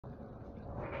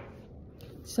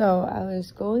So I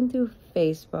was going through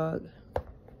Facebook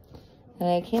and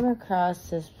I came across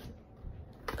this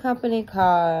company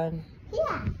called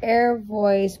Air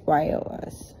Voice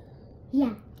Wireless.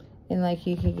 Yeah. And like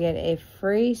you could get a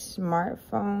free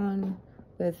smartphone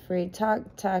with free talk,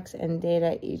 text, and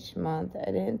data each month. I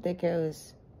didn't think it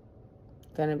was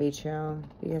gonna be true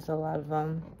because a lot of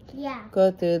them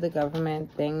go through the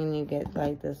government thing and you get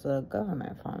like this little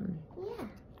government phone. Yeah.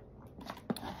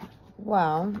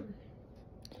 Well,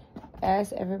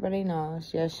 as everybody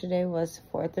knows, yesterday was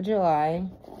 4th of July.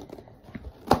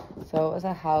 So it was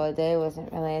a holiday.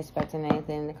 Wasn't really expecting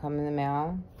anything to come in the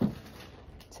mail.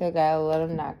 So I got a little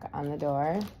knock on the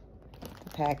door. The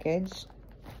package.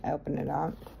 I opened it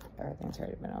up. Everything's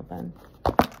already been opened.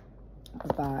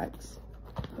 A box.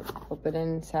 Open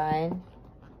inside.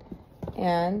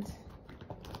 And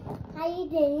How you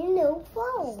getting a new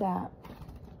phone? stop.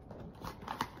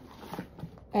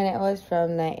 And it was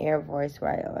from the Air Voice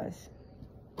Wireless.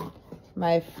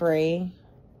 My free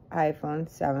iPhone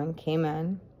 7 came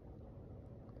in.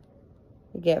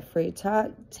 You get free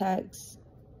talk, text,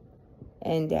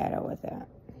 and data with it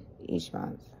each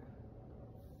month.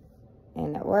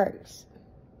 And it works.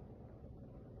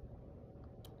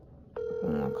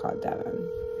 I'm gonna call Devin.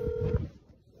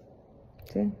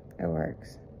 See? It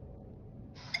works.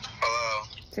 Hello.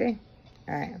 See?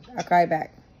 Alright, I'll call you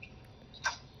back.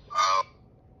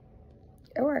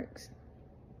 It works.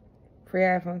 Free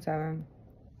iPhone 7.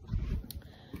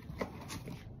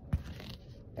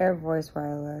 Air Voice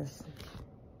Wireless.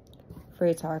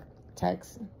 Free talk,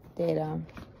 text, data.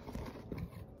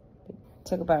 It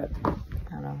took about, I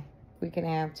don't know, week and a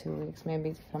half, 2 weeks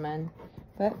maybe to come in.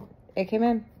 But it came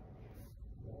in.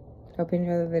 Hope you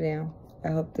enjoy the video. I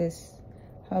hope this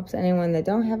helps anyone that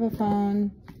don't have a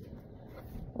phone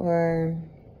or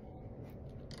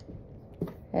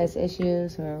has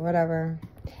issues or whatever.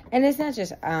 And it's not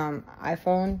just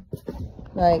iPhone.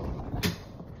 Like,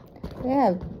 they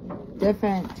have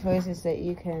different choices that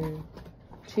you can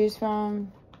choose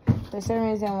from. For some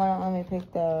reason, why don't let me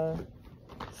pick the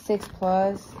 6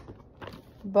 Plus?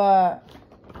 But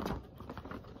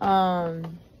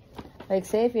like,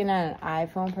 say if you're not an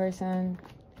iPhone person,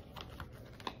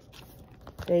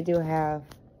 they do have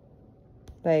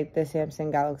like the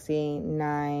Samsung Galaxy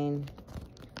 9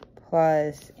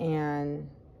 Plus and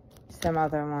some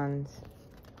other ones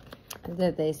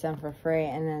that they send for free.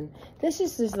 And then this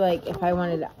is just like if I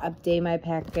wanted to update my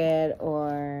packet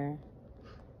or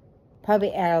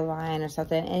probably add a line or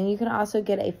something. And you can also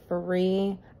get a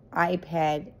free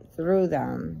iPad through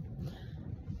them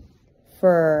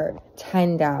for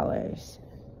 $10.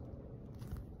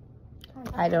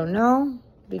 I don't know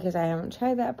because I haven't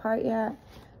tried that part yet.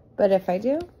 But if I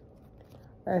do,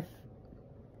 or if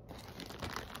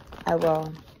I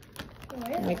will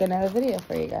make another video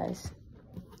for you guys.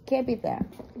 Can't beat that.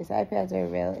 Because iPads are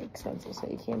really expensive, so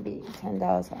you can't beat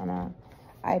 $10 on an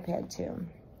iPad too.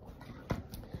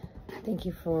 Thank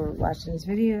you for watching this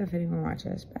video. If anyone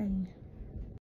watches, bye.